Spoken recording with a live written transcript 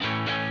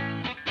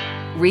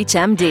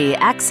ReachMD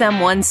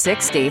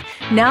XM160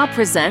 now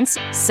presents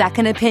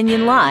Second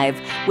Opinion Live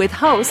with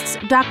hosts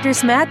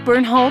Drs. Matt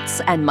Birnholz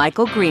and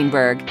Michael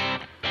Greenberg.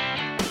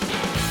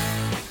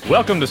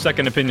 Welcome to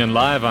Second Opinion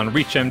Live on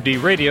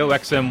ReachMD Radio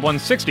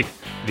XM160,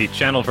 the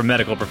channel for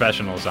medical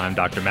professionals. I'm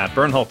Dr. Matt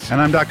Birnholz. And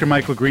I'm Dr.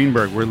 Michael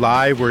Greenberg. We're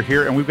live, we're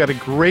here, and we've got a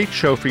great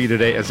show for you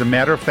today. As a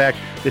matter of fact,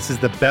 this is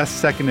the best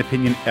second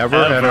opinion ever.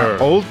 And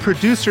our old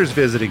producer's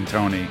visiting,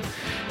 Tony.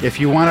 If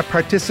you want to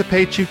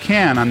participate, you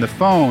can on the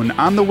phone,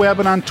 on the web,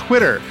 and on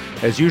Twitter.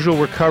 As usual,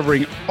 we're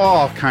covering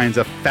all kinds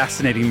of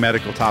fascinating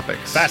medical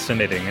topics.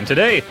 Fascinating. And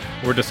today,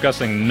 we're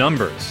discussing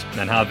numbers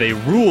and how they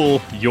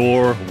rule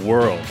your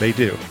world. They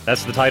do.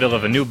 That's the title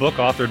of a new book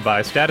authored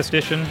by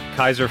statistician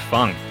Kaiser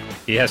Fung.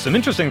 He has some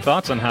interesting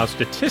thoughts on how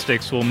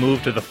statistics will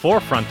move to the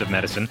forefront of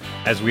medicine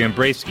as we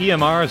embrace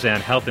EMRs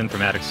and health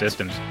informatics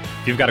systems.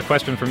 If you've got a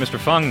question for Mr.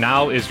 Fung,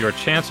 now is your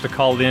chance to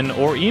call in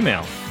or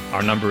email.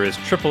 Our number is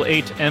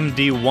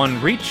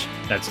 888-MD1-REACH.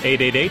 That's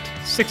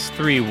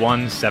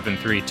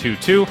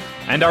 888-631-7322.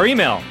 And our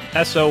email,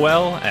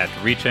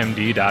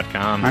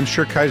 sol@reachmd.com. I'm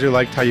sure Kaiser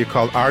liked how you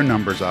called our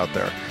numbers out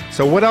there.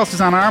 So what else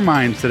is on our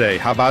minds today?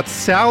 How about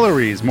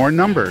salaries? More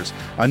numbers.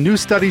 A new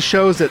study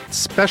shows that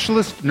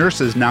specialist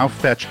nurses now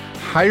fetch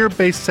higher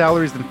base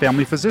salaries than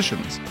family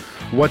physicians.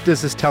 What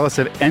does this tell us,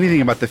 if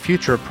anything, about the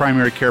future of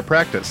primary care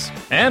practice?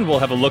 And we'll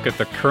have a look at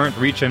the current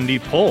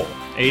ReachMD poll.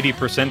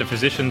 80% of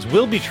physicians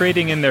will be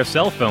trading in their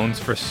cell phones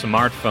for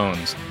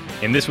smartphones.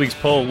 In this week's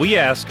poll, we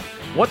ask,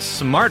 what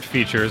smart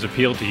features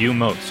appeal to you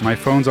most? My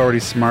phone's already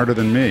smarter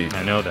than me.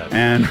 I know that.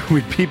 And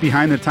we'd be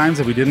behind the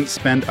times if we didn't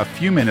spend a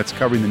few minutes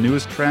covering the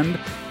newest trend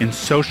in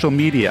social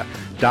media.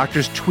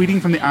 Doctors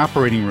tweeting from the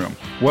operating room.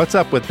 What's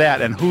up with that,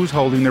 and who's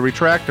holding the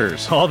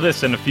retractors? All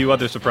this and a few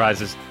other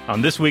surprises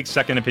on this week's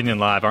Second Opinion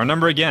Live. Our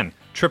number again,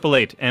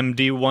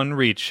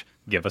 888-MD1-REACH.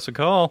 Give us a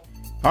call.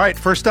 All right,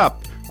 first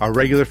up, our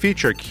regular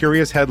feature,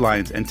 Curious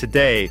Headlines. And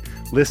today,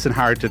 listen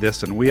hard to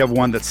this one. We have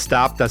one that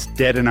stopped us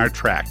dead in our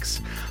tracks.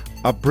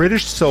 A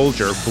British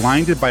soldier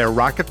blinded by a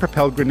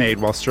rocket-propelled grenade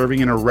while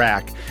serving in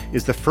Iraq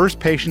is the first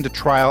patient to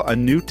trial a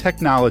new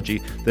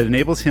technology that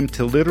enables him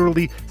to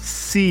literally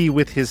see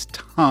with his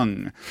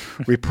tongue.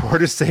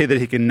 Reporters say that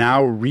he can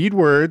now read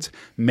words,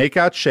 make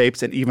out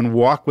shapes, and even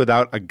walk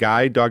without a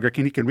guide dog.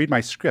 He can read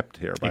my script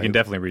here. You can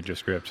definitely read your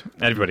script.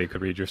 Everybody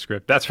could read your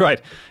script. That's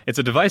right. It's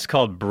a device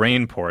called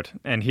BrainPort,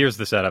 and here's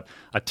the setup.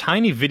 A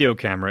tiny video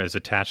camera is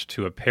attached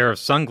to a pair of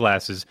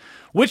sunglasses,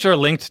 which are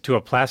linked to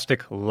a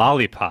plastic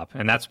lollipop,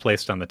 and that's placed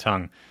on the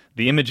tongue.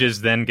 The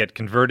images then get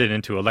converted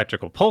into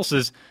electrical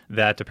pulses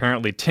that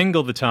apparently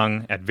tingle the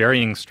tongue at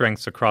varying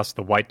strengths across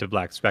the white to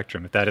black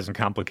spectrum. If that isn't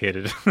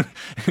complicated,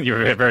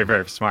 you're very,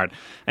 very smart.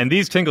 And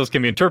these tingles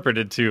can be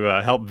interpreted to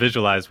help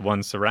visualize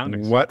one's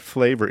surroundings. What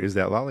flavor is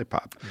that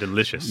lollipop?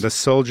 Delicious. The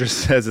soldier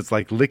says it's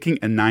like licking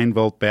a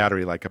 9-volt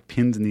battery, like a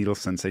pins and needles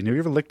sensation. Have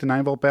you ever licked a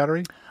 9-volt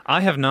battery?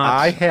 I have not.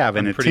 I have,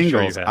 and I'm it pretty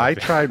tingles. Sure you have. I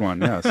tried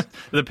one, yes.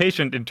 The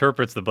patient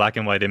interprets the black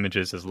and white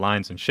images as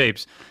lines and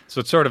shapes,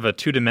 so it's sort of a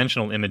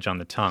two-dimensional image on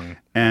the tongue.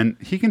 And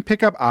he can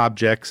pick up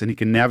objects and he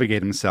can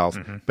navigate himself,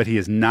 but he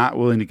is not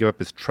willing to give up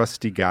his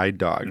trusty guide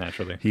dog.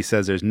 Naturally. He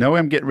says, there's no way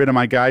I'm getting rid of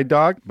my guide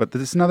dog, but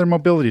this is another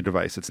mobility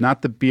device. It's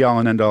not the be-all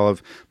and end-all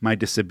of my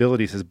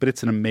disability, he says, but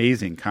it's an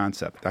amazing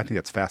concept. I think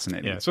that's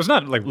fascinating. Yeah, so it's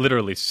not like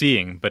literally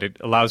seeing, but it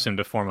allows him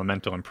to form a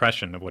mental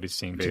impression of what he's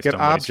seeing based to get on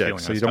what he's feeling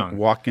objects on so his you don't tongue.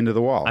 walk into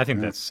the wall. I think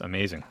that's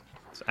amazing.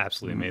 It's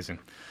absolutely amazing.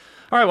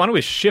 All right, why don't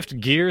we shift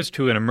gears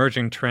to an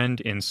emerging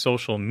trend in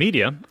social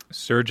media,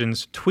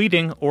 surgeons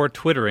tweeting or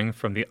twittering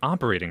from the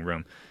operating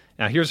room.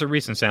 Now, here's a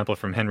recent sample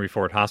from Henry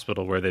Ford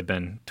Hospital where they've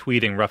been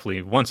tweeting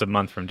roughly once a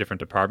month from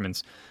different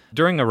departments.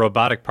 During a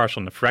robotic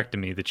partial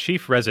nephrectomy, the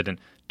chief resident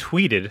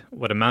tweeted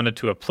what amounted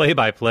to a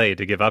play-by-play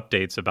to give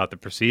updates about the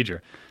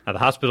procedure. Now, the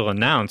hospital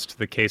announced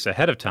the case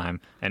ahead of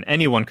time, and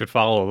anyone could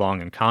follow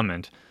along and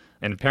comment.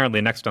 And apparently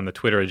next on the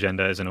Twitter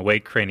agenda is an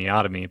awake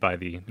craniotomy by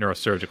the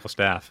neurosurgical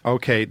staff.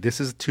 Okay, this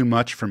is too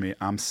much for me.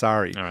 I'm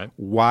sorry. All right.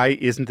 Why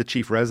isn't the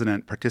chief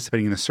resident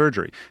participating in the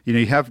surgery? You know,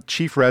 you have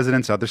chief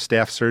residents, other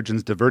staff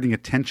surgeons diverting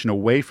attention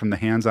away from the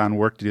hands-on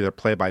work to do their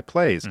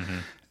play-by-plays.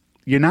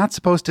 You're not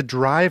supposed to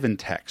drive and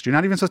text. You're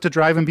not even supposed to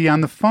drive and be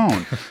on the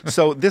phone.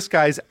 So this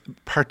guy's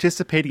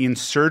participating in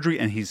surgery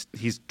and he's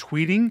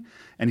tweeting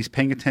and he's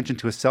paying attention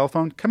to his cell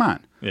phone. Come on.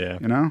 Yeah.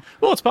 You know?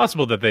 Well, it's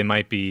possible that they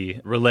might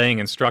be relaying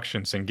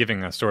instructions and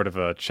giving a sort of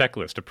a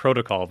checklist, a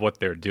protocol of what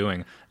they're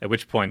doing, at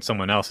which point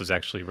someone else is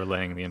actually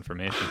relaying the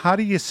information. How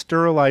do you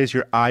sterilize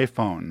your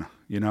iPhone?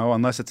 You know,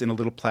 unless it's in a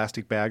little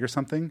plastic bag or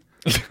something?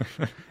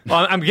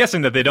 Well, I'm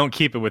guessing that they don't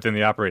keep it within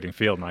the operating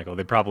field, Michael.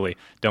 They probably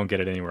don't get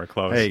it anywhere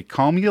close. Hey,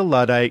 call me a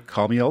Luddite,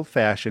 call me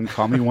old-fashioned,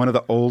 call me one of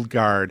the old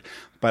guard.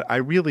 But I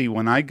really,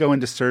 when I go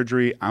into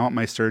surgery, I want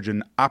my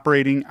surgeon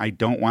operating. I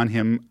don't want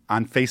him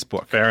on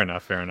Facebook. Fair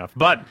enough.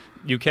 But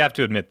you have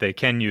to admit they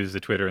can use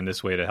the Twitter in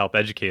this way to help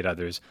educate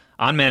others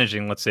on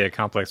managing, let's say, a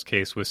complex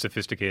case with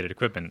sophisticated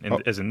equipment,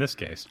 as in this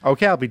case.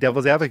 Okay, I'll be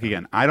devil's advocate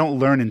again. I don't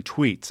learn in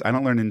tweets. I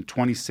don't learn in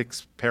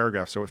 26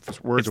 paragraphs or words It's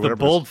or the whatever.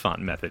 bold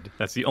font method.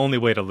 That's the only only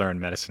way to learn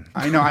medicine.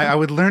 I know. I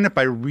would learn it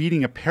by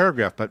reading a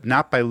paragraph, but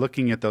not by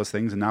looking at those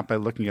things and not by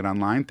looking at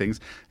online things.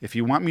 If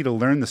you want me to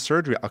learn the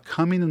surgery, I'll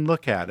come in and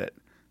look at it.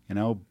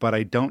 But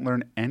I don't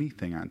learn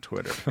anything on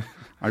Twitter.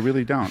 I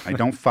really don't. I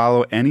don't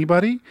follow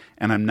anybody,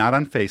 and I'm not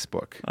on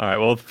Facebook. All right.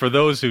 Well, for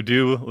those who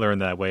do learn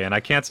that way, and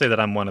I can't say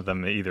that I'm one of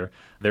them either,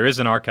 there is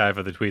an archive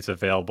of the tweets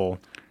available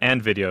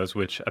and videos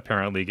which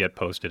apparently get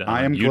posted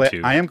on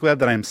YouTube. I am glad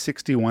that I am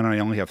 61 and I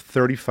only have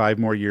 35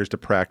 more years to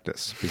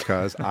practice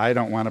because I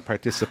don't want to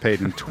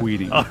participate in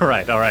tweeting. All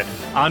right.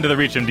 On to the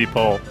ReachMD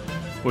poll.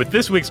 With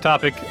this week's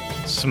topic,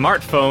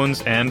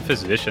 smartphones and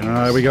physicians.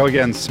 There we go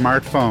again.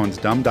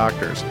 Smartphones, dumb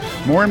doctors.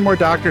 More and more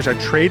doctors are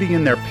trading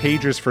in their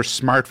pagers for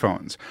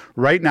smartphones.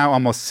 Right now,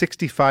 almost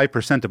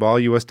 65% of all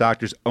U.S.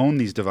 doctors own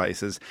these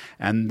devices,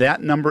 and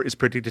that number is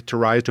predicted to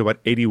rise to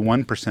about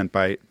 81%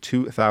 by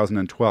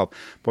 2012.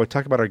 Boy,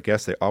 talk about our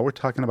guests. All we're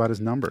talking about is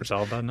numbers. It's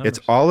all about numbers.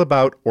 It's all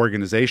about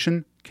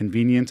organization,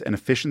 convenience, and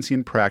efficiency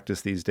in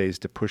practice these days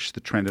to push the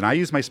trend. And I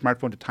use my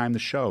smartphone to time the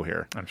show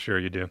here. I'm sure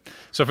you do.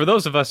 So for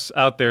those of us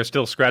out there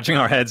still scratching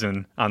our heads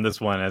on this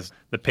one as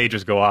the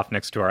pagers go off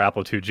next to our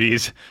Apple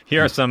IIgs,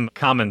 here are some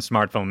common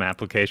smartphone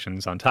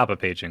applications on top of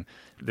paging.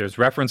 There's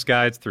reference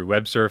guides through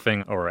web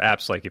surfing or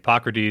apps like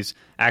Hippocrates,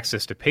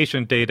 access to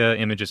patient data,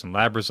 images and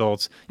lab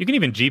results. You can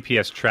even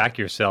GPS track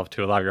yourself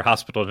to allow your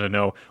hospital to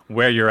know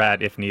where you're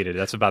at if needed.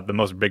 That's about the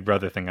most Big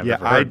Brother thing I've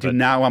ever heard. I do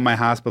not want my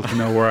hospital to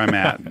know where I'm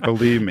at,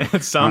 believe me.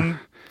 Some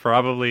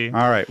probably.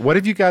 All right. What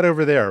have you got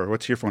over there?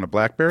 What's your phone, a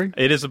BlackBerry?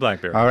 It is a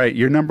BlackBerry. All right.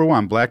 You're number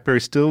one.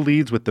 BlackBerry still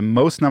leads with the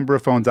most number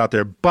of phones out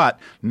there, but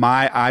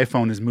my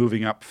iPhone is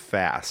moving up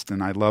fast,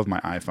 and I love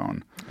my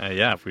iPhone.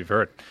 Yeah, we've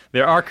heard.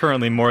 There are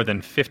currently more than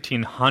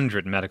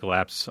 1,500 medical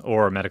apps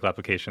or medical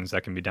applications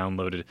that can be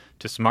downloaded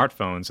to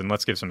smartphones. And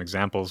let's give some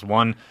examples.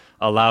 One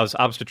allows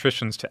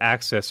obstetricians to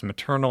access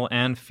maternal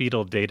and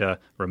fetal data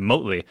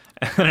remotely.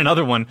 And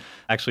another one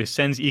actually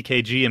sends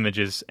EKG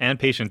images and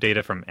patient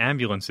data from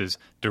ambulances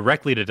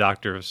directly to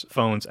doctors'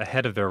 phones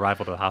ahead of their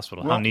arrival to the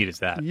hospital. How neat is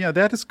that? Yeah,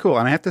 that is cool.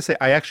 And I have to say,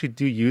 I actually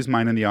do use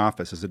mine in the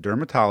office. As a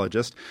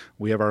dermatologist,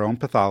 we have our own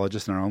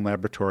pathologist in our own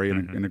laboratory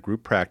in a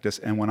group practice.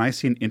 And when I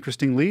see an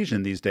interesting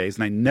lesion these days,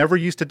 and I never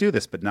used to do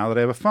this, but now that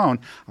I have a phone,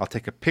 I'll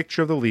take a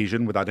picture of the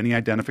lesion without any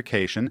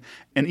identification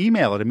and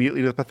email it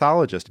immediately to the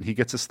pathologist. And he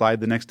gets a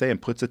slide the next day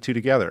and puts the two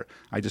together.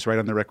 I just write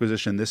on the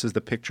requisition, this is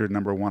the picture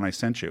number one I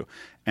sent you.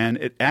 And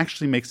it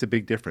actually makes a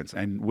big difference.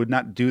 I would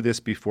not do this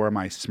before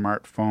my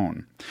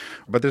smartphone.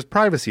 But there's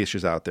privacy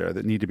issues out there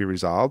that need to be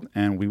resolved,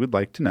 and we would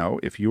like to know,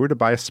 if you were to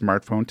buy a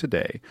smartphone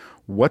today,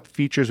 what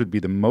features would be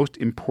the most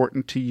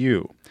important to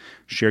you?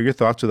 Share your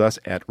thoughts with us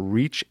at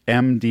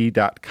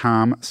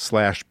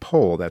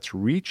reachmd.com/poll. That's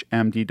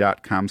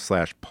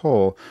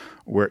reachmd.com/poll,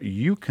 where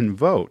you can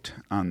vote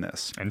on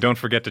this. And don't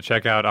forget to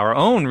check out our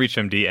own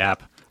ReachMD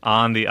app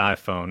on the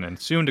iPhone and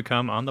soon to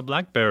come on the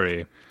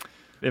BlackBerry.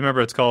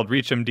 Remember, it's called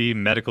ReachMD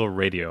Medical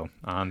Radio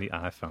on the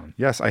iPhone.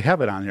 Yes, I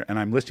have it on here, and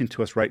I'm listening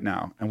to us right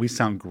now, and we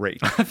sound great.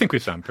 I think we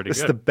sound pretty good.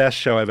 This is the best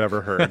show I've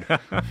ever heard.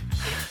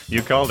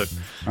 You called it.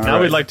 All now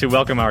right. we'd like to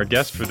welcome our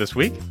guest for this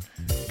week,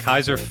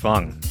 Kaiser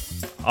Fung,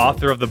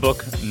 author of the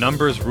book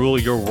Numbers Rule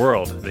Your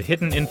World, The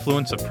Hidden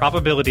Influence of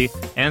Probability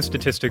and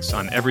Statistics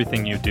on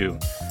Everything You Do.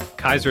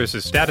 Kaiser is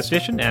a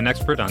statistician and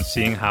expert on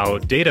seeing how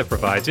data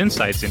provides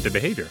insights into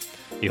behavior.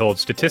 He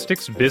holds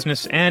statistics,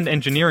 business, and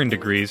engineering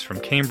degrees from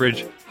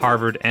Cambridge,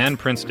 Harvard, and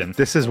Princeton.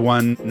 This is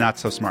one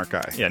not-so-smart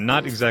guy. Yeah,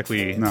 not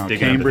exactly No,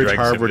 digging Cambridge, on the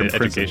dregs Harvard, of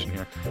and education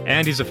here.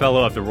 And he's a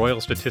fellow of the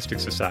Royal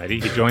Statistics Society.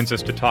 He joins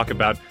us to talk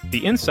about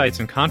the insights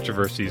and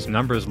controversies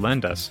numbers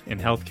lend us in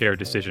healthcare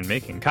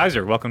decision-making.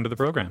 Kaiser, welcome to the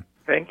program.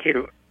 Thank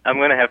you. I'm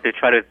going to have to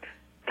try to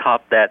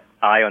top that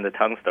eye on the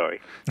tongue story.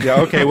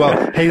 Yeah, okay,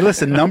 well, hey,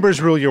 listen, numbers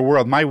rule your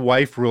world. My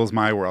wife rules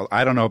my world.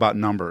 I don't know about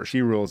numbers.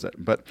 She rules it.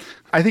 But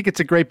I think it's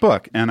a great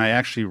book, and I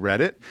actually read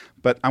it.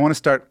 But I want to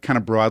start kind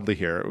of broadly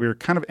here. We're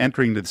kind of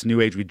entering this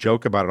new age. We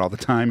joke about it all the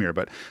time here,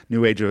 but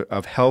new age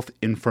of health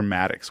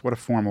informatics. What a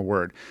formal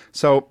word.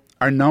 So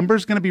are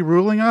numbers going to be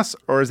ruling us,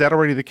 or is that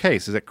already the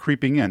case? Is it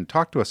creeping in?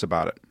 Talk to us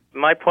about it.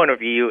 My point of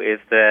view is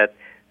that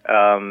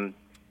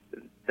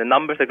the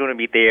numbers are going to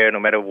be there no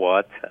matter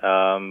what.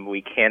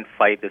 We can't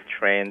fight this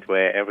trend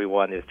where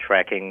everyone is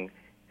tracking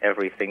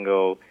every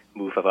single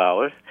move of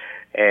ours.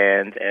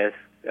 And as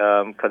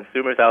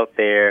consumers out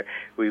there,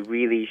 we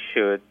really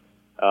should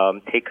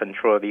take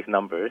control of these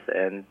numbers,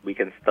 and we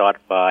can start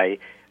by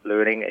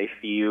learning a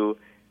few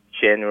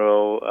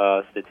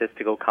general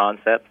statistical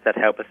concepts that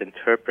help us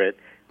interpret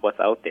what's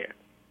out there.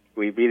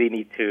 We really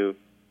need to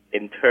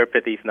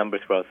interpret these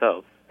numbers for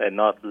ourselves and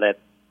not let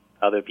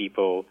other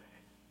people,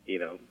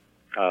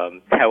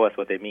 tell us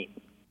what they mean.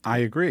 I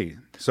agree.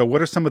 So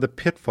what are some of the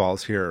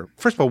pitfalls here?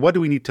 First of all, what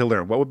do we need to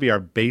learn? What would be our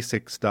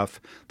basic stuff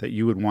that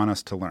you would want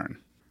us to learn?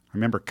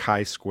 Remember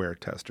chi-square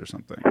test or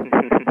something.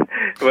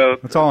 Well,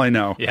 that's all I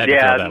know.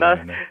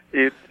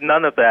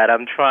 None of that.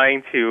 I'm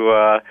trying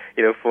to,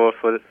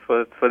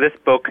 for this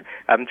book,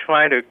 I'm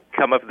trying to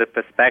come up with the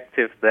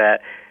perspective that,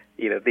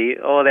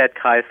 all that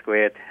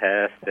chi-square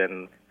test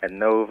and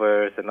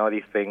NOVAs and all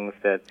these things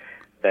that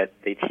that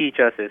they teach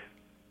us is,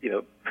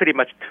 pretty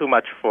much too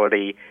much for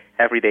the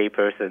everyday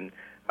person.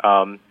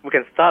 We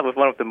can start with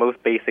one of the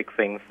most basic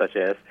things, such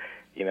as,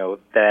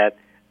 that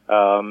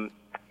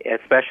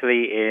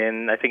especially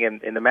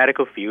in the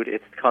medical field,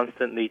 it's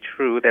constantly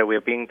true that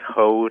we're being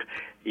told,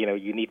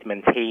 you need to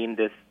maintain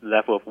this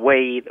level of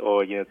weight,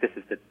 or, this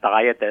is the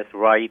diet that's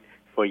right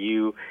for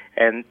you.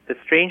 And the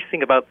strange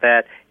thing about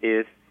that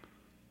is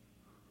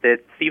there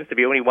seems to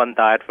be only one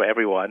diet for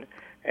everyone,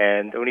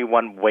 and only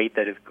one weight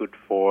that is good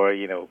for,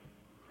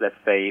 let's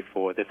say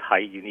for this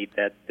height, you need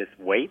this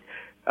weight.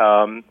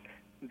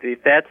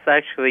 That's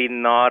actually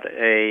not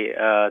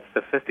a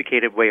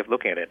sophisticated way of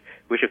looking at it.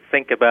 We should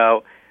think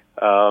about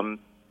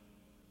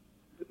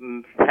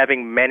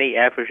having many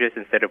averages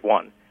instead of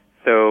one.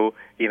 So,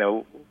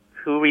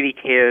 who really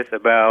cares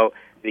about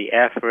the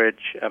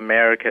average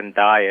American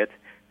diet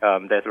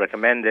that's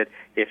recommended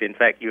if, in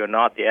fact, you are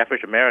not the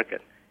average American?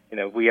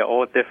 We are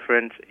all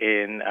different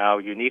in our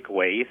unique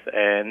ways,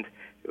 and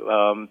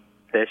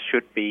there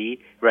should be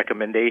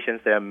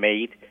recommendations that are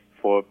made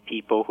for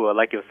people who are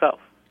like yourself.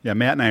 Yeah,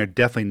 Matt and I are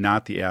definitely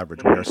not the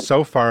average. We are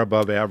so far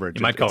above average.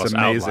 You might call us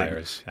amazing.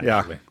 Outliers,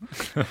 actually.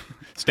 Yeah.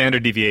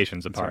 Standard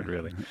deviations apart,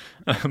 really.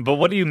 But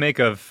what do you make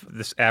of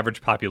this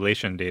average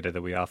population data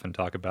that we often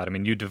talk about? I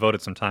mean, you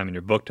devoted some time in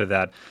your book to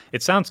that.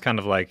 It sounds kind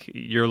of like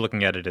you're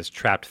looking at it as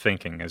trapped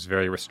thinking, as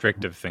very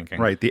restrictive thinking.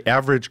 Right, the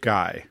average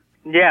guy.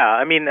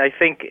 Yeah, I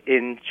think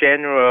in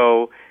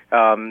general,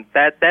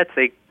 that's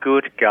a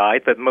good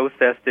guide, but most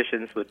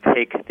statisticians would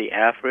take the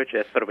average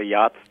as sort of a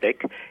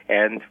yardstick,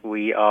 and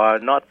we are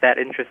not that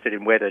interested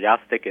in where the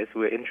yardstick is.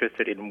 We're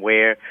interested in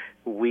where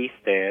we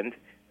stand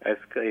as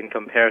in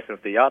comparison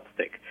with the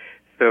yardstick.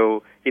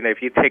 So,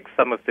 if you take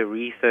some of the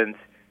recent,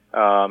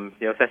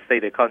 let's say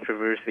the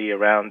controversy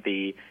around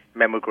the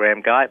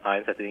mammogram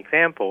guidelines as an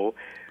example,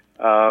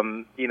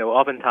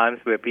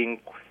 oftentimes we're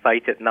being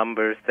cited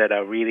numbers that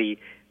are really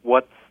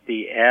what's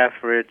the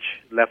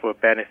average level of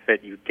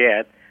benefit you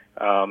get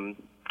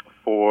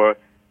for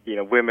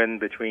women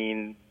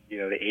between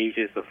the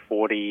ages of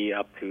 40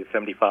 up to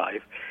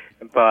 75.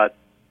 But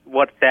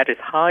what that is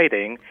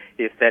hiding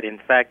is that in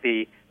fact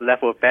the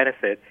level of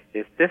benefit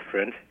is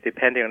different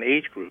depending on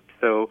age group.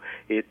 So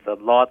it's a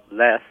lot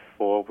less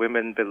for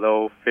women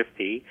below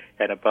 50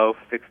 and above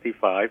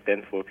 65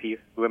 than for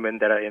women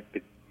that are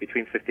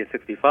between 50 and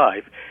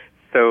 65.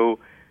 So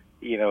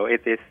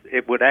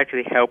it would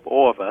actually help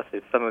all of us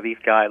if some of these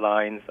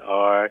guidelines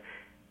are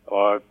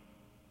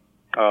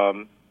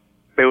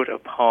built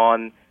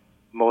upon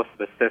more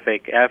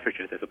specific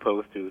averages as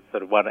opposed to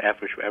sort of one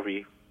average for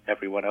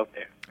everyone out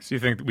there. So you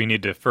think we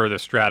need to further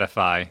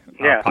stratify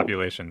our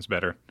populations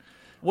better?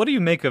 What do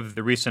you make of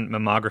the recent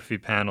mammography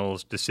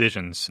panel's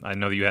decisions? I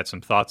know you had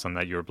some thoughts on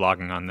that. You were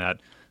blogging on that.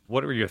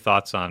 What were your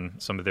thoughts on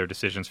some of their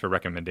decisions for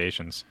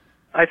recommendations?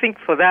 I think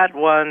for that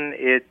one,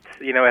 it's,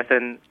 as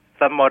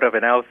somewhat of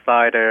an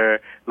outsider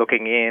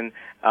looking in,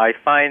 I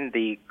find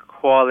the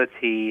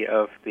quality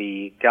of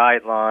the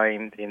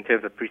guidelines in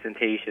terms of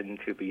presentation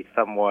to be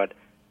somewhat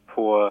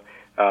poor.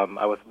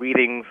 I was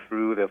reading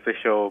through the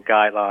official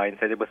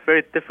guidelines, and it was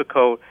very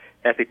difficult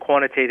as a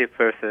quantitative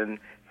person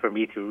for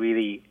me to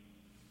really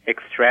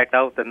extract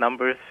out the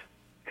numbers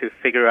to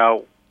figure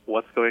out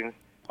what's going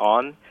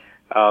on.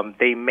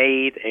 They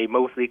made a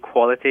mostly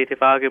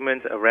qualitative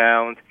argument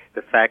around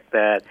the fact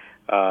that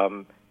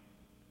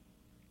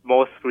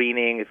more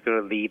screening is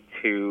going to lead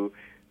to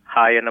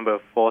higher number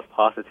of false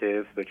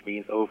positives, which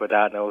means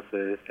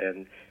overdiagnosis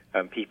and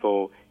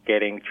people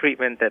getting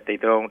treatment that they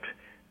don't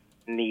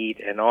need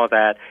and all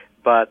that.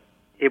 But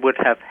it would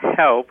have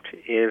helped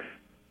if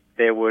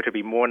there were to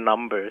be more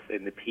numbers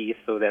in the piece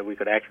so that we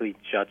could actually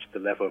judge the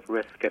level of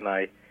risk. And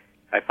I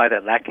find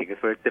that lacking. It's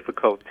very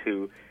difficult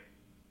to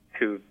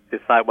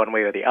decide one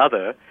way or the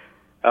other.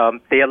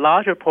 The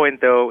larger point,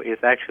 though, is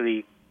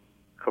actually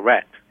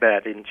correct,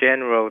 that in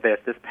general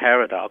there's this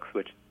paradox,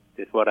 which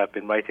is what I've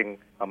been writing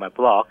on my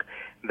blog,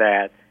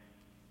 that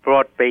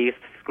broad-based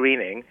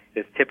screening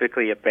is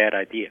typically a bad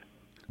idea.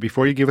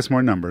 Before you give us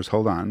more numbers,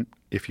 hold on.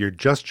 If you're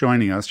just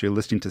joining us, you're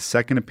listening to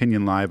Second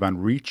Opinion Live on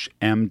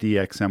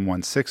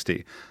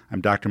ReachMD-XM160. I'm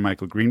Dr.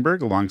 Michael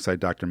Greenberg alongside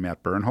Dr.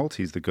 Matt Birnholtz.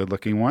 He's the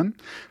good-looking one.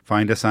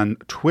 Find us on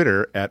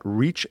Twitter at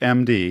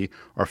ReachMD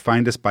or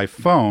find us by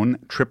phone,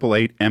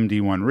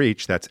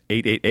 888-MD1-REACH. That's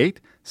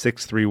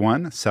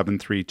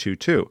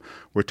 888-631-7322.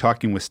 We're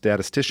talking with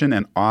statistician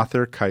and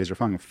author Kaiser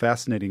Fung.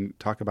 Fascinating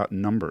talk about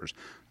numbers.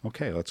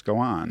 Okay, let's go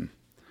on.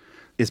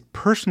 Is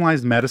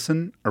personalized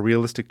medicine a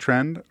realistic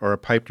trend or a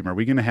pipe dream? Are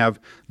we going to have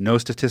no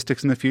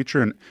statistics in the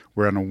future and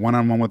we're on a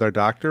one-on-one with our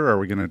doctor, or are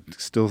we going to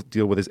still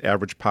deal with this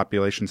average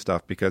population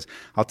stuff? Because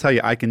I'll tell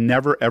you, I can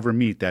never, ever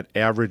meet that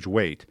average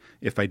weight.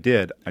 If I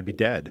did, I'd be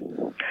dead.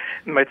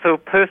 Right, so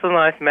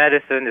personalized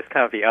medicine is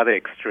kind of the other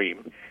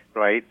extreme,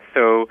 right?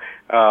 So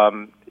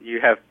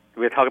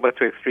we're talking about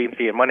two extremes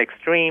here. In one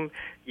extreme,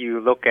 you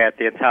look at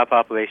the entire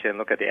population,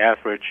 look at the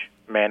average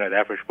man or the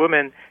average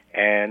woman,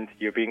 and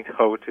you're being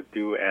told to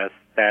do as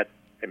that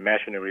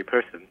imaginary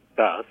person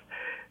does.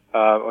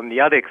 On the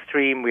other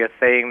extreme, we are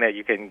saying that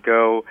you can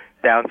go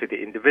down to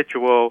the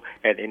individual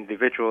and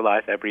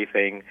individualize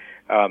everything.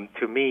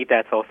 To me,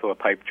 that's also a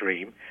pipe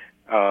dream.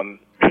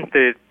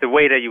 The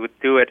way that you would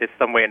do it is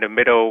somewhere in the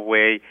middle,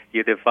 where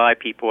you divide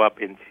people up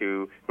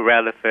into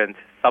relevant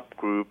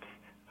subgroups.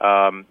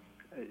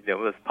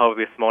 There's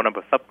probably a small number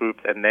of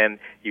subgroups, and then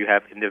you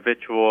have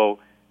individual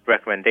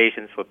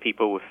recommendations for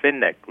people within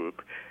that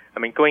group. I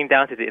mean, going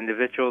down to the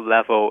individual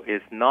level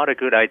is not a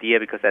good idea,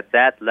 because at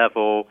that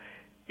level,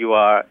 you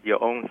are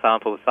your own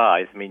sample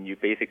size. I mean, you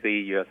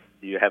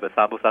have a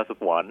sample size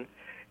of 1,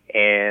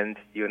 and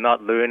you're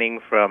not learning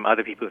from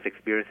other people's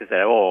experiences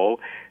at all.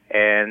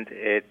 And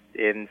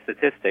in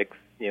statistics,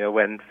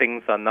 when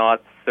things are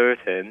not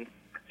certain,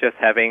 just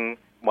having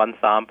one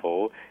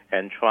sample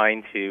and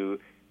trying to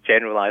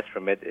generalize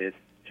from it is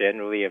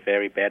generally a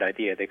very bad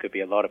idea. There could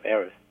be a lot of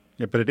errors.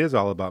 Yeah, but it is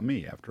all about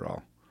me, after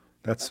all.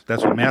 That's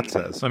what Matt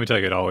says. Let me tell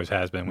you, it always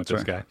has been with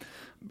this guy.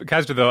 But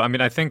Kaiser, though, I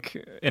mean, I think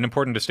an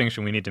important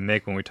distinction we need to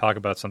make when we talk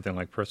about something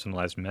like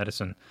personalized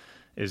medicine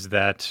is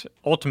that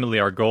ultimately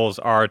our goals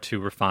are to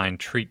refine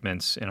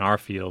treatments in our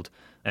field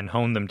and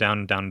hone them down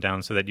and down and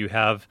down so that you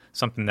have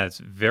something that's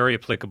very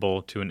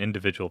applicable to an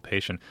individual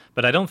patient.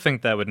 But I don't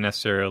think that would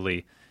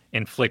necessarily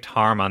inflict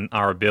harm on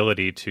our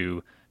ability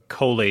to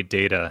collate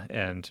data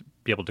and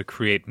be able to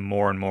create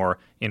more and more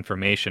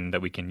information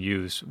that we can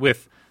use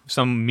with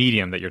some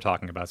medium that you're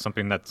talking about,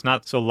 something that's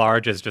not so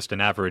large as just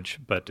an average,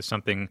 but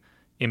something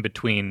in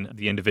between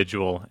the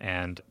individual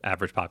and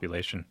average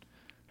population.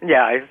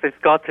 Yeah, it's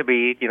got to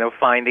be,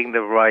 finding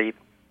the right,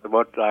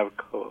 what I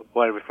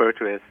refer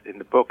to as in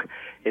the book.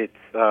 It's,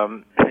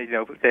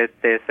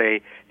 there's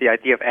the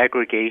idea of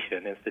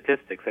aggregation in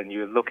statistics, and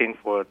you're looking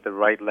for the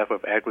right level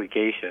of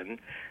aggregation.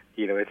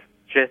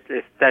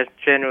 That's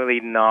generally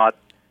not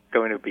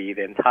going to be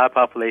the entire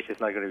population.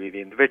 It's not going to be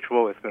the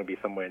individual. It's going to be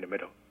somewhere in the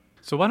middle.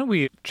 So why don't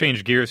we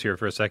change gears here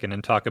for a second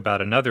and talk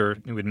about another,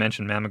 we'd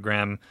mentioned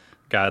mammogram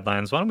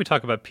guidelines. Why don't we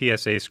talk about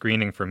PSA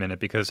screening for a minute?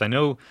 Because I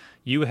know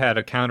you had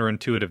a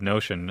counterintuitive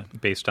notion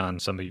based on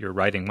some of your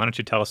writing. Why don't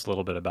you tell us a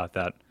little bit about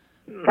that?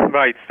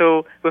 Right.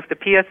 So with the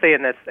PSA,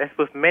 and as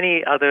with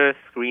many other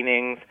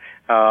screenings,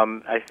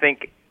 I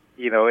think,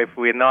 if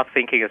we're not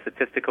thinking a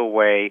statistical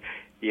way,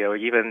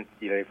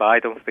 if I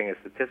don't think a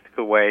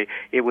statistical way,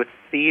 it would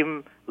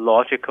seem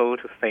logical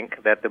to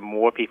think that the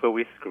more people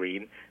we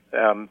screen,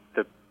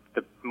 the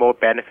more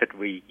benefit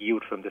we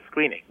yield from the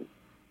screening.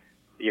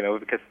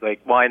 Because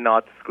why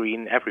not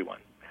screen everyone?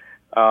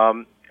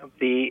 From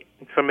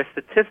a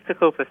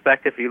statistical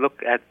perspective, if you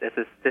look at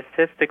the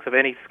statistics of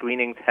any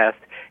screening test,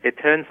 it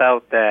turns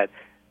out that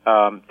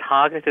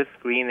targeted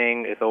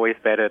screening is always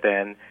better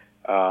than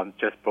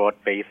just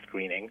broad-based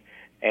screening.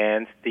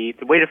 And the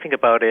way to think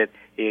about it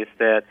is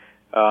that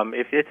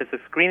if it is a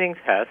screening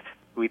test,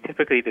 we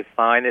typically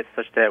design it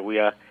such that we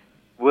are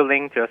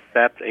willing to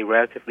accept a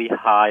relatively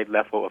high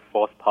level of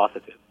false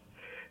positives.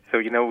 So,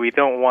 we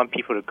don't want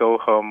people to go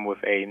home with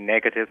a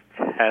negative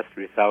test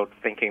result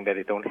thinking that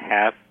they don't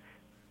have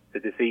the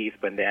disease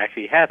when they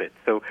actually have it.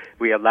 So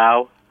we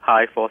allow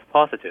high false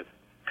positives.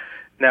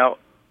 Now,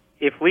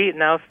 if we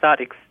now start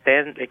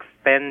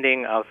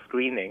expanding our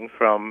screening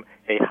from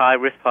a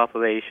high-risk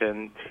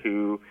population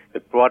to the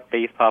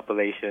broad-based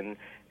population,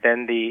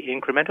 then the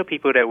incremental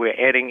people that we're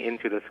adding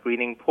into the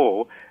screening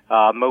pool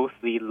are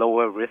mostly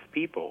lower-risk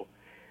people.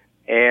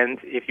 And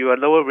if you're a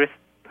lower-risk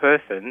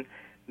person,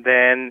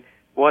 then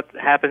what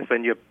happens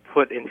when you're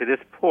put into this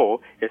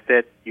pool is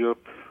that you're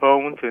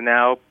prone to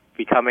now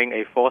becoming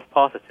a false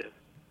positive.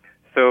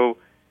 So,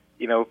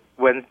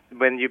 when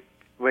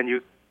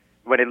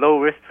a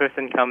low-risk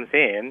person comes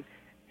in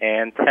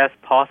and tests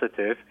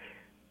positive,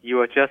 you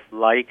are just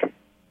like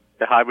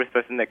the high-risk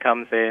person that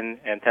comes in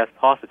and tests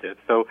positive.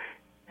 So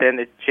then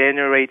it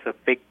generates a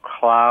big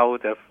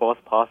cloud of false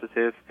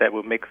positives that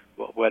we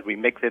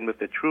mix in with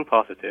the true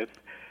positives,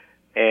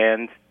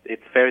 and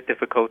it's very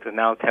difficult to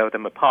now tell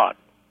them apart.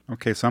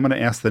 Okay, so I'm going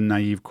to ask the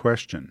naive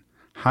question.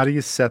 How do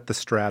you set the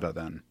strata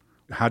then?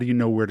 How do you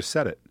know where to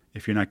set it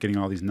if you're not getting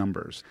all these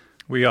numbers?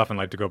 We often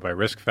like to go by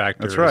risk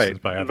factors. That's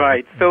right. By other,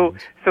 right. So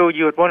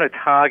you would want to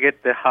target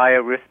the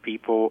higher risk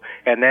people,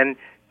 and then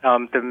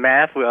the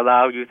math will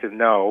allow you to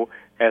know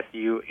as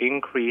you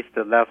increase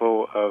the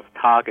level of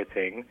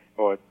targeting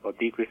or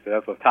decrease the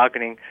level of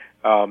targeting,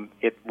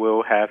 it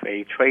will have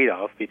a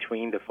trade-off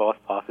between the false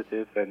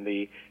positives and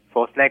the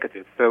false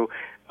negatives. So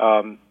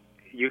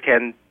you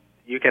can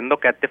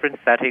look at different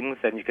settings,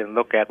 and you can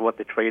look at what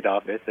the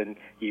trade-off is, and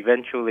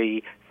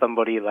eventually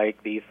somebody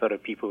like these sort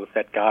of people who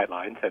set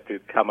guidelines have to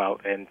come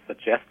out and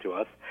suggest to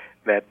us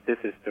that this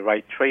is the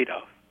right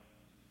trade-off.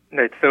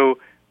 Right, so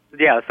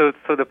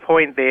the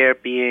point there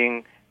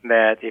being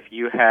that if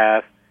you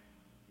have,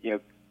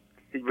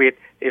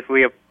 if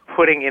we are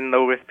putting in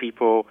low-risk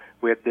people,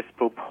 we're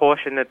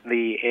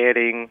disproportionately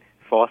adding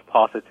false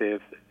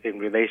positives in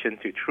relation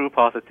to true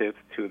positives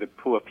to the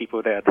pool of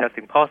people that are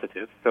testing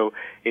positive. So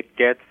it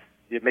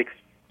makes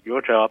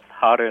your jobs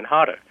harder and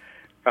harder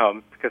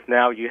because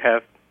now you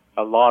have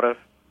a lot of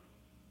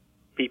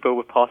people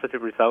with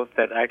positive results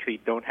that actually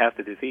don't have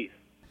the disease.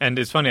 And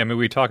it's funny, I mean,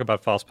 we talk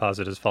about false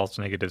positives, false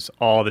negatives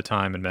all the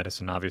time in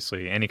medicine,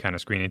 obviously, any kind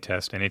of screening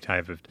test, any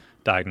type of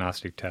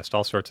diagnostic test,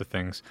 all sorts of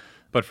things.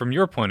 But from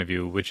your point of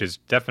view, which is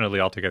definitely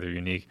altogether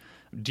unique,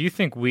 do you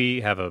think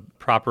we have a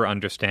proper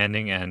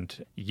understanding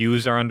and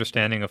use our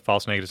understanding of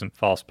false negatives and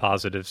false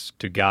positives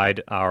to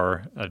guide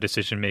our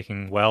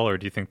decision-making well, or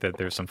do you think that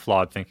there's some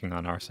flawed thinking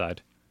on our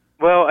side?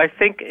 Well, I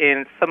think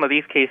in some of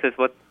these cases,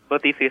 what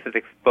these cases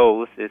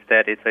expose is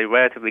that it's a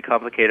relatively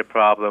complicated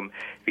problem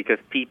because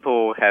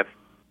people have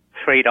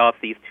trade off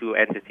these two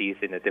entities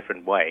in a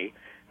different way,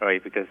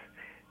 right? Because,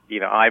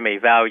 I may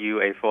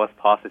value a false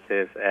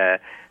positive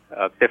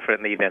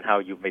differently than how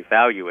you may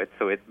value it.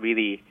 So it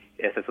really,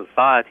 as a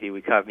society,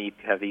 we kind of need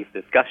to have these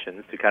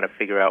discussions to kind of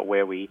figure out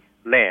where we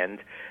land.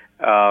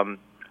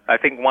 I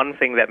think one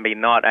thing that may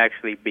not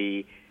actually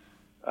be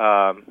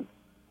well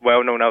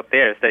known out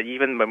there is that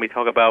even when we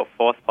talk about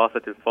false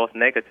positives, false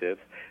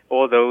negatives,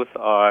 all those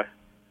are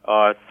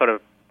sort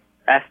of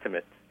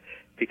estimates,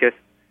 because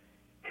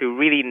to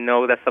really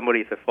know that somebody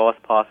is a false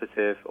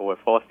positive or a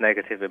false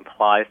negative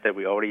implies that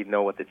we already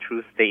know what the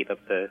true state of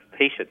the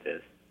patient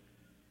is.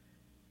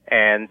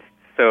 And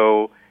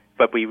so,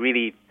 but we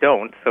really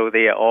don't, so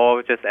they are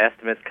all just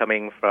estimates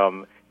coming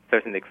from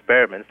certain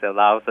experiments that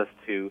allows us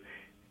to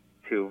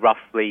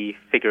roughly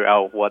figure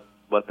out what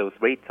those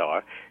rates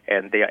are,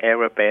 and there are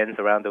error bands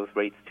around those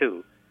rates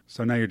too.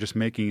 So now you're just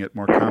making it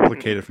more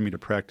complicated for me to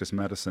practice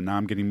medicine. Now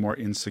I'm getting more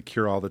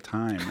insecure all the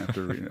time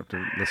after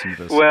listening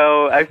to this.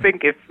 Well, I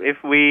think if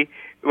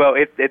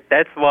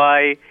that's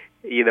why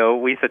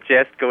we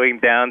suggest going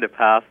down the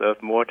path of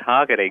more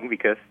targeting,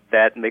 because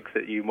that makes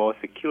it you more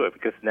secure.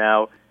 Because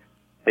now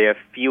there are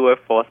fewer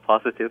false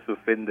positives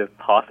within the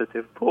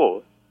positive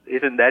pool.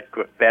 Isn't that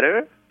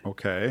better?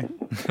 Okay.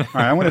 All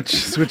right, I want to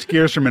switch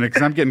gears for a minute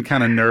because I'm getting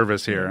kind of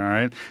nervous here, all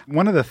right?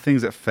 One of the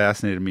things that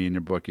fascinated me in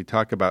your book, you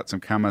talk about some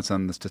comments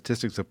on the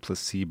statistics of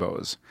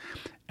placebos.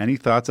 Any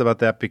thoughts about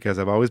that? Because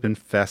I've always been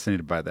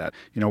fascinated by that.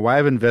 Why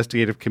have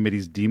investigative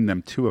committees deemed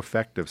them too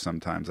effective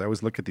sometimes? I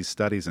always look at these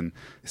studies and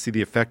see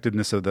the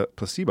effectiveness of the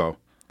placebo.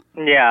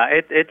 Yeah,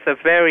 it's a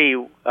very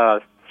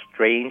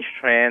strange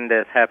trend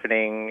that's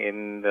happening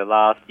in the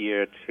last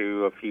year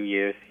to a few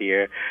years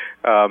here.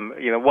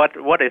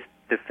 What is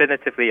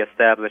definitively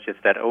established is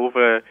that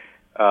over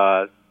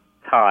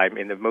time,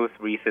 in the most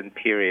recent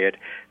period,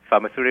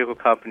 pharmaceutical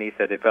companies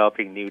that are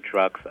developing new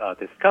drugs are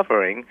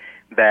discovering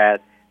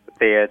that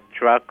their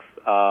drugs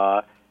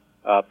are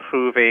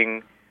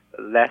proving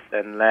less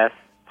and less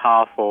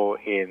powerful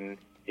in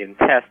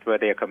tests where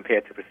they are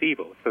compared to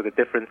placebo. So the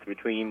difference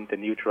between the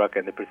new drug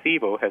and the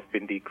placebo has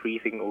been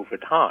decreasing over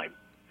time.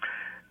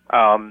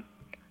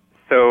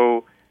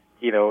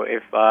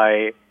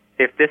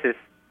 If this is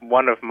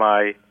one of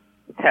my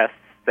tests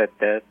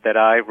that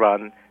I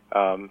run,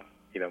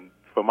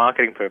 for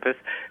marketing purpose,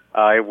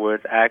 I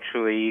would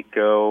actually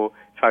go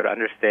try to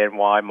understand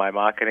why my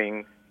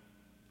marketing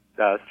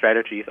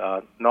strategies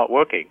are not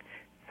working.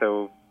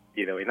 So,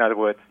 in other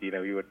words,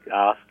 you would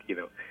ask,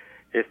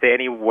 is there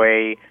any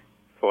way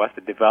for us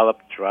to develop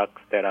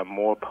drugs that are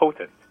more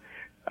potent?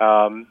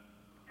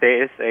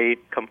 There is a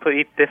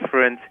completely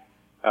different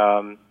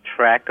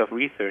track of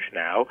research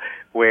now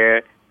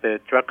where the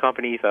drug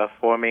companies are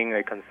forming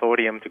a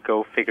consortium to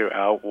go figure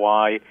out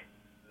why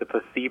the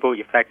placebo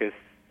effect is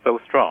so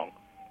strong,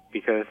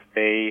 because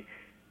they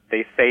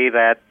say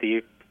that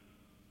the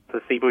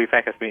placebo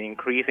effect has been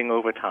increasing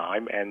over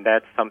time, and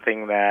that's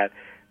something that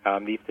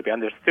needs to be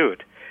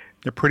understood.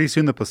 Yeah, pretty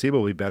soon the placebo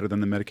will be better than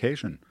the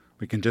medication.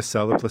 We can just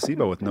sell the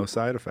placebo with no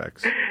side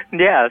effects.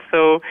 Yeah,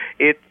 so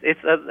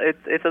it's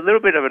a little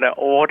bit of an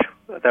odd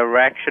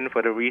direction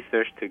for the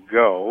research to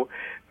go,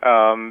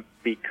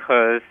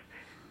 because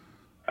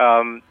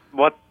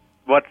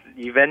what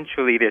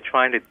eventually they're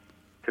trying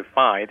to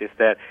find is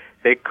that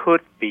there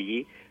could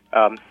be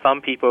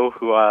some people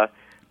who are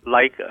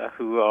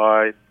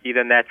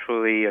either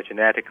naturally or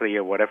genetically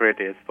or whatever it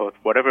is, for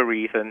whatever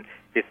reason,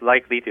 is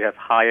likely to have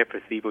higher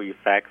placebo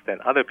effects than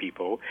other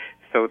people.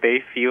 So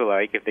they feel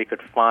like if they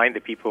could find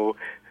the people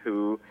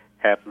who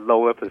have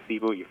lower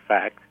placebo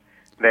effect,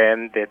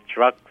 then their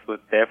drugs would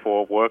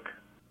therefore work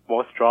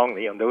more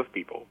strongly on those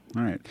people.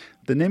 All right.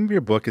 The name of your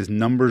book is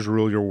Numbers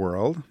Rule Your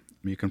World.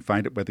 You can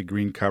find it by the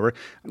green cover.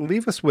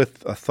 Leave us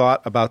with a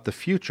thought about the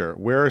future.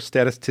 Where are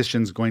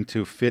statisticians going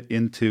to fit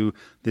into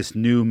this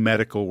new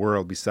medical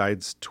world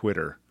besides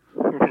Twitter?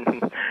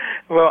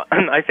 Well,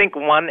 I think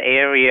one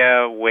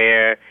area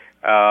where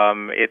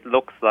it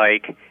looks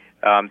like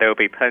there will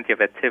be plenty of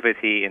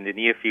activity in the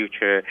near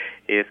future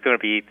is going to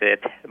be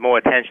more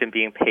attention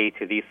being paid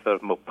to these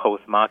sort of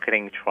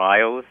post-marketing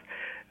trials.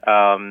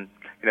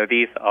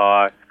 These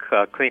are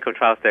clinical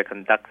trials that are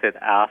conducted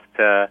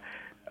after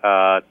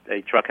a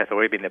drug has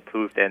already been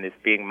approved and is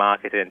being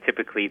marketed, and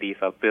typically these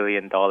are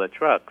billion-dollar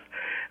drugs.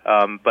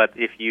 But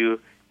if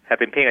you have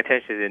been paying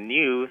attention to the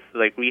news,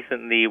 like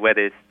recently,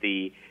 whether it's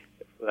the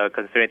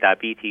concerning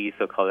diabetes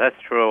or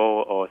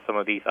cholesterol or some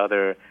of these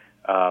other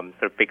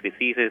sort of big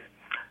diseases,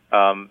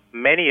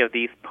 many of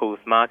these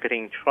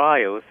post-marketing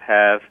trials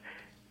have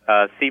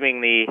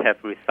seemingly have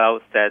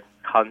results that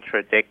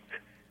contradict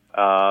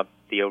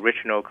the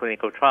original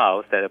clinical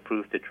trials that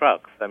approved the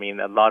drugs. I mean,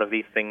 a lot of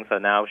these things are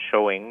now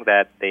showing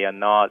that they are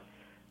not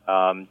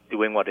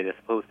doing what they're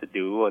supposed to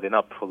do, or they're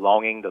not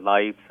prolonging the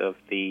lives of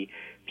the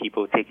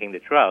people taking the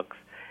drugs.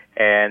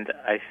 And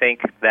I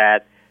think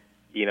that,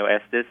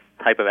 as this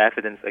type of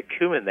evidence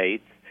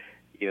accumulates,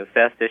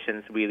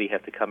 statisticians really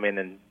have to come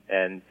in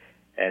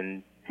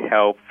and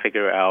help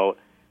figure out,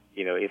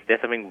 if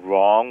there's something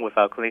wrong with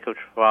our clinical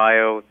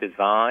trial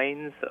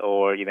designs,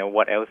 or,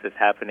 what else is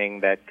happening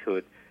that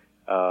could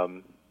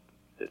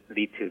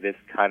lead to this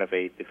kind of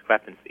a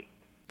discrepancy.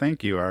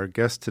 Thank you. Our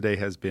guest today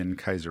has been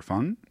Kaiser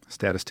Fung,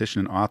 statistician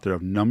and author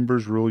of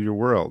Numbers Rule Your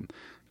World.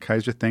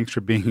 Kaiser, thanks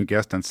for being a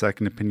guest on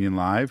Second Opinion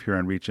Live here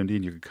on ReachMD,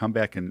 and you can come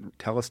back and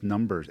tell us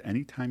numbers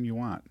anytime you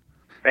want.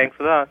 Thanks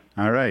a lot.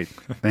 All right.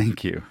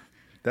 Thank you.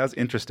 That was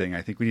interesting.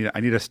 I think I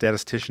need a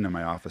statistician in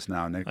my office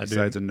now,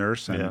 besides a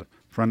nurse and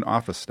front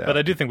office staff. But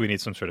I do think we need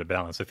some sort of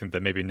balance. I think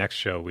that maybe next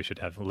show we should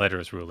have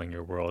letters ruling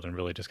your world and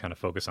really just kind of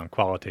focus on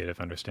qualitative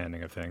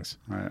understanding of things.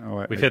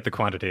 We've hit the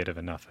quantitative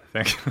enough,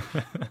 I think.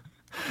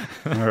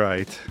 All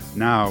right.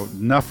 Now,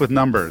 enough with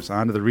numbers.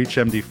 On to the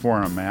ReachMD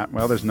forum, Matt.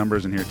 Well, there's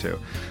numbers in here, too.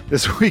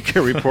 This week,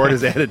 a report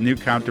has added new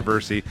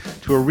controversy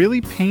to a really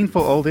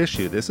painful old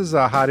issue. This is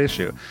a hot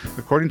issue.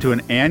 According to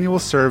an annual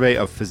survey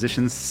of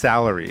physicians'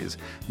 salaries,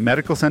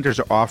 medical centers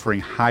are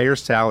offering higher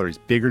salaries,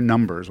 bigger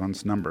numbers,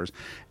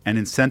 and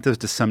incentives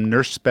to some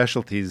nurse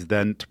specialties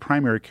than to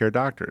primary care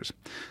doctors.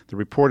 The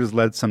report has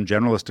led some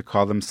generalists to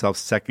call themselves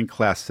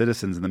second-class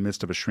citizens in the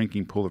midst of a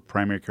shrinking pool of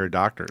primary care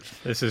doctors.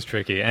 This is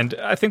tricky, and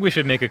I think we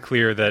should make it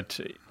clear that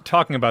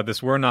talking about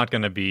this, we're not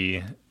going to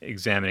be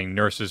examining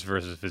nurses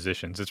versus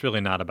physicians. It's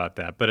really not about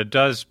that, but it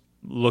does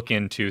look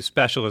into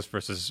specialist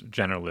versus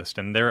generalist,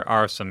 and there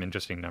are some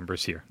interesting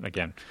numbers here.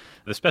 Again,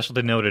 the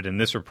specialty noted in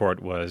this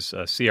report was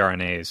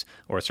CRNAs,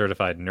 or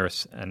certified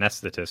nurse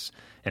anesthetists,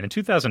 and in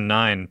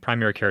 2009,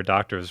 primary care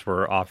doctors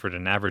were offered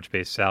an average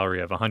base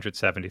salary of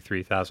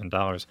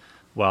 $173,000,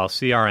 while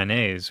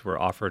CRNAs were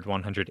offered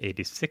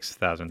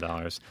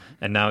 $186,000.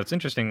 And now it's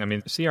interesting, I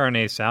mean,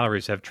 CRNA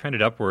salaries have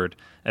trended upward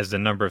as the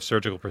number of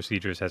surgical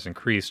procedures has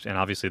increased, and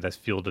obviously that's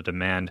fueled a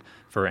demand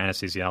for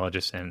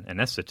anesthesiologists and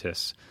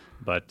anesthetists.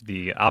 But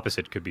the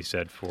opposite could be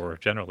said for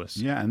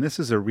generalists. Yeah, and this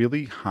is a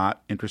really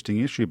hot, interesting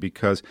issue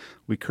because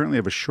we currently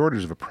have a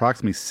shortage of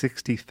approximately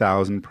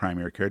 60,000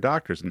 primary care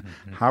doctors. And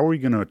how are we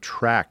going to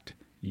attract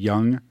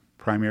young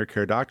primary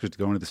care doctors to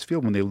go into this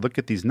field when they look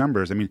at these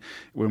numbers? I mean,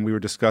 when we were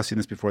discussing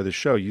this before the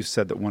show, you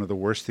said that one of the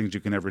worst things you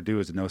can ever do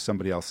is to know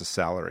somebody else's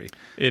salary.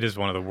 It is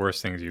one of the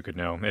worst things you could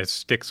know. It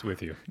sticks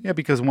with you. Yeah,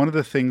 because one of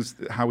the things,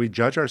 how we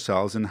judge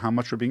ourselves and how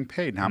much we're being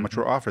paid and how much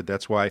we're offered.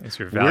 That's why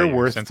we're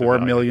worth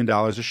 $4 million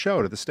a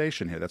show to the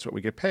station here. That's what we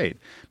get paid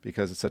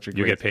because it's such a great...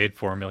 You get paid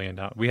 $4 million?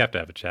 We have to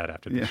have a chat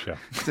after this show.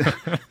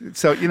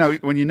 So,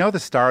 when you know the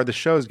star of the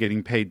show is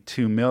getting paid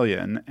 $2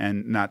 million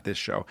and not this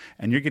show,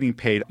 and you're getting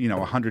paid,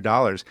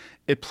 $100,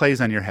 it plays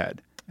on your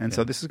head. And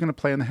so this is going to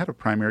play on the head of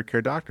primary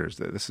care doctors.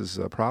 This is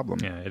a problem.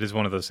 Yeah, it is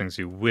one of those things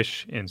you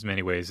wish in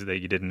many ways that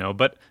you didn't know,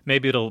 but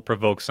maybe it'll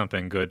provoke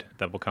something good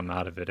that will come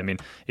out of it. I mean,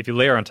 if you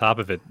layer on top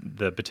of it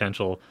the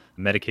potential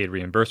Medicaid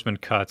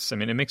reimbursement cuts, I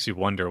mean, it makes you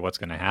wonder what's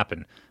going to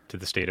happen to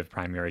the state of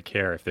primary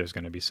care if there's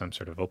going to be some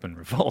sort of open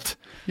revolt.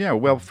 Yeah,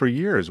 well, for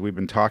years we've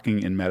been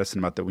talking in medicine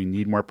about that we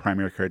need more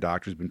primary care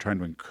doctors. We've been trying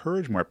to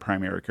encourage more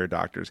primary care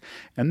doctors.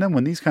 And then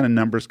when these kind of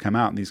numbers come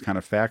out and these kind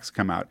of facts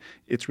come out,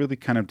 it's really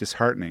kind of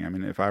disheartening. I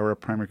mean, if I were a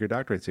primary care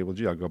doctor, I'd say, well,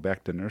 gee, I'll go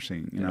back to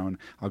nursing, and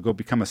I'll go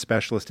become a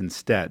specialist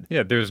instead.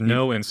 Yeah, there's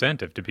no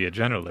incentive to be a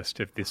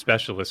generalist if the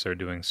specialists are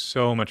doing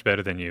so much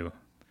better than you.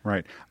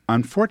 Right.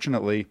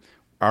 Unfortunately,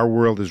 our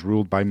world is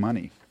ruled by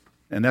money.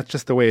 And that's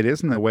just the way it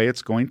is and the way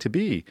it's going to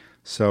be.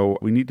 So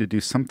we need to do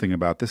something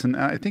about this. And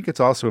I think it's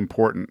also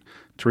important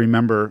to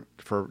remember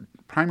for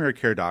primary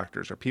care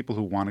doctors or people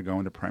who want to go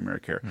into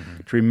primary care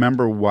to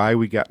remember why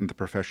we got into the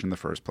profession in the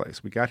first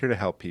place. We got here to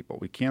help people.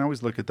 We can't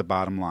always look at the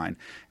bottom line.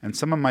 And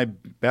some of my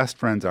best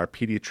friends are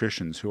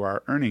pediatricians who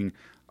are earning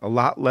a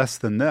lot less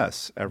than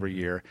this every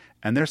year,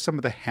 and they're some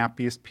of the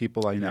happiest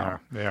people I know.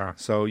 They are.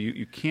 So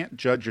you can't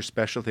judge your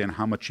specialty on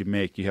how much you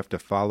make. You have to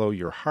follow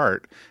your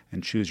heart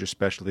and choose your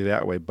specialty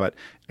that way. But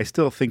I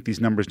still think these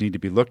numbers need to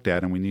be looked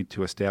at, and we need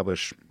to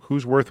establish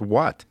who's worth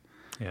what.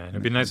 Yeah,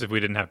 it'd be nice if we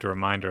didn't have to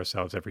remind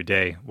ourselves every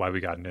day why we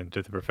got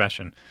into the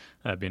profession.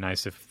 It'd be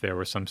nice if there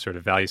was some sort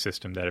of value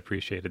system that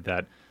appreciated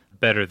that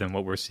better than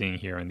what we're seeing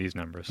here in these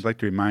numbers. I'd like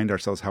to remind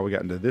ourselves how we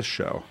got into this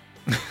show.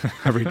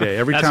 Every day.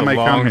 Every That's time I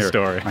come here,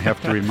 story. I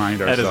have to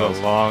remind ourselves. That is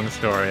a long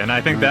story. And I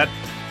think that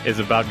is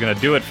about going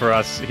to do it for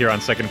us here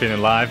on Second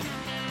Opinion Live.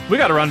 We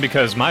got to run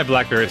because my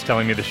BlackBerry is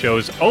telling me the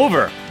show's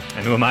over.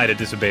 And who am I to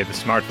disobey the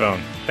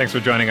smartphone? Thanks for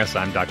joining us.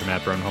 I'm Dr.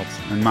 Matt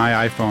Birnholz. And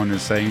my iPhone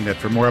is saying that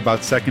for more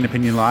about Second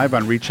Opinion Live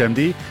on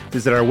ReachMD,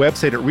 visit our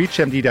website at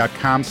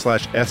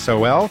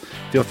reachmd.com/SOL.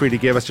 Feel free to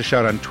give us a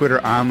shout on Twitter,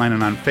 online,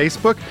 and on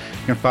Facebook.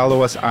 You can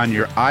follow us on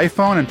your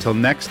iPhone. Until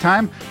next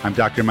time, I'm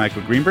Dr.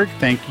 Michael Greenberg.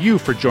 Thank you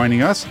for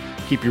joining us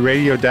Keep your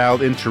radio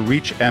dialed in to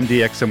reach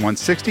MDXM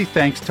 160.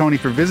 Thanks, Tony,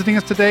 for visiting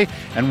us today.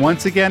 And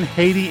once again,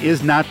 Haiti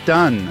is not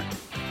done.